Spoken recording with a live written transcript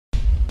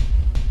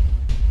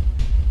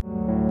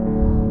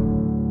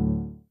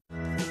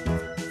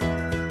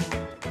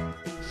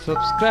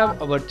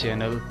Subscribe our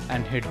channel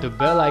and hit the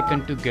bell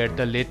icon to get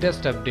the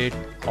latest update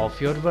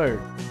of your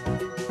world.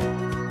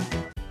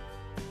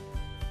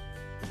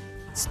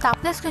 Star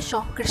plus के show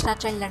Krishna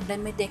चली London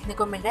में देखने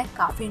को मिल रहा है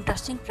काफ़ी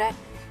इंटरेस्टिंग ट्रैक,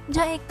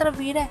 जहाँ एक तरफ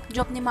वीर है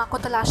जो अपनी माँ को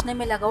तलाशने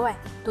में लगा हुआ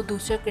है, तो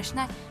दूसरे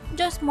कृष्णा है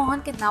जो इस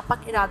मोहन के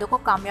नापाक इरादों को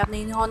कामयाब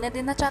नहीं होने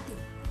देना चाहती।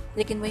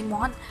 लेकिन वही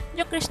मोहन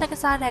जो कृष्णा के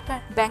साथ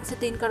रहकर बैंक से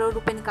 3 करोड़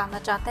रुपए निकालना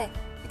चाहता है,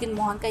 लेकिन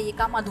मोहन का ये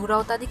काम अधूरा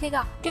होता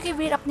दिखेगा क्योंकि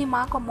वीर अपनी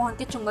माँ को मोहन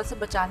के चुंगल से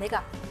बचा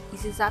लेगा।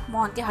 इसी साथ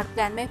मोहन के हर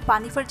प्लान में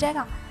पानी फिर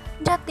जाएगा,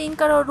 जहाँ 3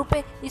 करोड़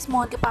रुपए इस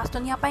मोहन के पास तो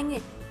नहीं आ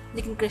पाएंगे।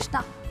 लेकिन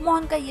कृष्णा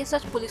मोहन का ये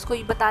सच पुलिस को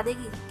ही बता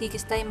देगी कि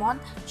किस तरह मोहन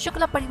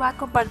शुक्ला परिवार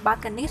को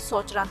बर्बाद करने की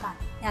सोच रहा था।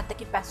 यहाँ तक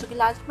कि पैसों की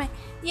लालच में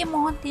ये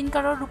मोहन 3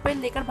 करोड़ रुपए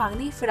लेकर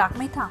भागने की फिराक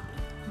में ही था,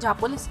 जहाँ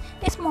पुलिस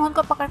इस मोहन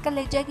को पकड़ कर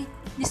ले जाएगी,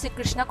 जिससे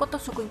कृष्णा को तो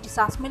सुकून की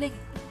सांस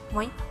मिलेगी।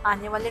 वहीं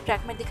आने वाले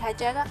ट्रैक में दिखाया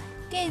जाएगा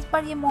कि इस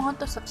बार ये मोहन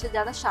तो सबसे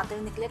ज्यादा शातिर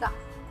निकलेगा,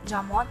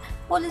 जहाँ मोहन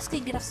पुलिस की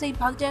गिरफ्त से ही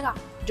भाग जाएगा।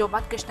 जो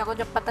बात कृष्णा को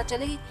जब पता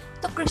चलेगी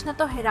तो कृष्णा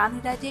तो हैरान ही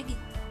रह जाएगी।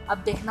 अब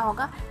देखना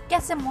होगा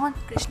कैसे मोहन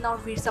कृष्णा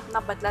और वीर से अपना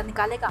बदला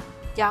निकालेगा,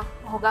 क्या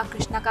होगा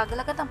कृष्णा का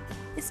अगला कदम।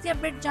 इसके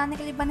अपडेट जानने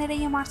के लिए बने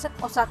रहिए हमारे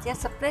साथ और साथ ही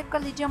सब्सक्राइब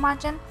कर लीजिए हमारे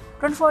channel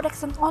 24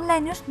 action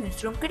online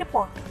news room की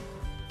report.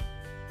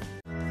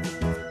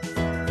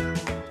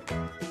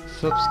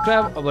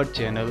 Subscribe our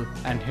channel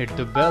and hit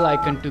the bell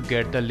icon to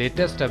get the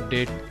latest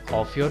update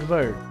of your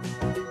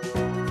world.